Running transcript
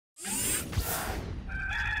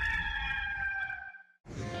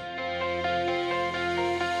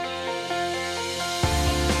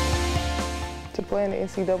playing the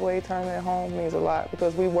NCAA tournament at home means a lot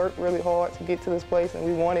because we worked really hard to get to this place and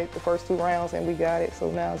we wanted the first 2 rounds and we got it.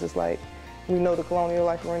 So now it's just like we know the Colonial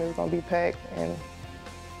Life Arena is going to be packed and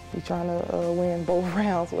we're trying to win both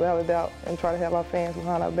rounds without a doubt and try to have our fans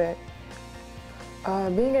behind our back.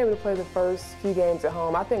 Being able to play the first few games at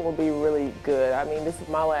home I think will be really good. I mean, this is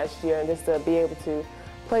my last year and just to be able to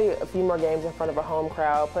play a few more games in front of a home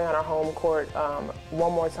crowd, play on our home court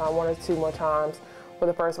one more time, 1 or 2 more times for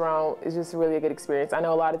the first round is just really a good experience. I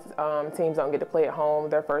know a lot of teams don't get to play at home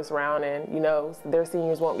their first round and, you know, their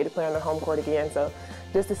seniors won't get to play on their home court again. So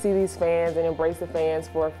just to see these fans and embrace the fans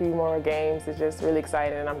for a few more games is just really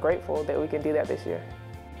exciting and I'm grateful that we can do that this year.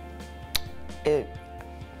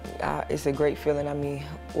 It's a great feeling. I mean,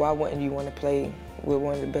 why wouldn't you want to play with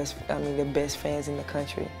one of the best, the best fans in the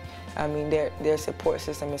country? I mean, their support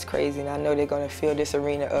system is crazy, and I know they're going to fill this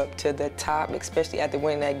arena up to the top, especially after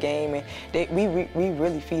winning that game. And we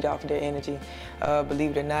really feed off of their energy,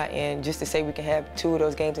 believe it or not. And just to say we can have 2 of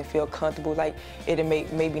those games and feel comfortable, like it'll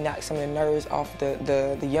maybe knock some of the nerves off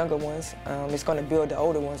the younger ones. It's going to build the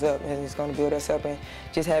older ones up, and it's going to build us up. And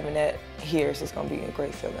just having that here is just going to be a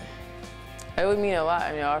great feeling. It would mean a lot.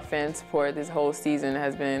 I mean, our fan support this whole season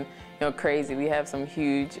has been, crazy. We have some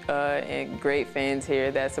huge and great fans here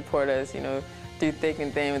that support us, through thick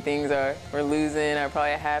and thin when we're losing or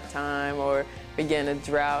probably at halftime or we get in a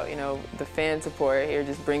drought. The fan support here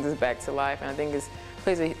just brings us back to life, and I think it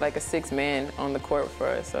plays like a 6th man on the court for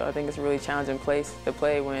us. So I think it's a really challenging place to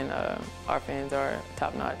play when our fans are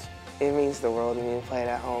top notch. It means the world to me to play it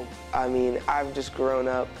at home. I mean, I've just grown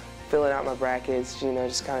up filling out my brackets,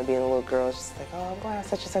 just kind of being a little girl, just like, oh, I'm going to have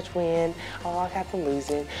such and such win, oh, I have them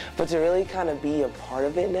losing. But to really kind of be a part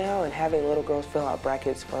of it now and having little girls fill out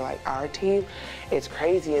brackets for like our team, it's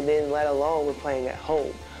crazy. And then let alone we're playing at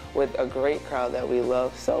home with a great crowd that we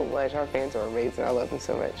love so much. Our fans are amazing, I love them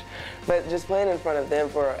so much. But just playing in front of them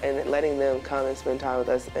and letting them come and spend time with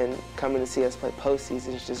us and coming to see us play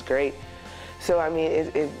postseason is just great. So I mean,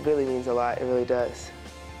 it really means a lot, it really does.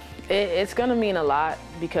 It's going to mean a lot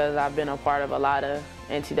because I've been a part of a lot of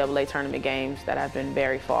NCAA tournament games that have been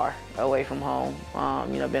very far away from home.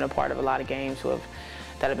 Been a part of a lot of games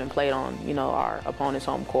that have been played on, our opponent's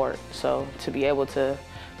home court. So to be able to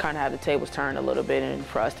kind of have the tables turned a little bit and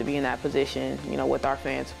for us to be in that position, with our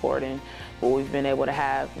fan support and what we've been able to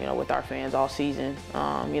have, with our fans all season,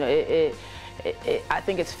 I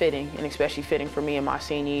think it's fitting, and especially fitting for me in my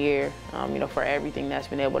senior year, for everything that's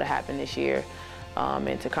been able to happen this year.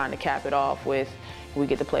 And to kind of cap it off with, we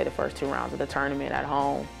get to play the first 2 rounds of the tournament at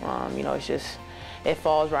home. It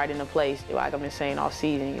falls right into place, like I've been saying all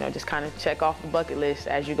season, just kind of check off the bucket list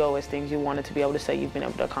as you go as things you wanted to be able to say you've been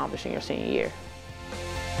able to accomplish in your senior year.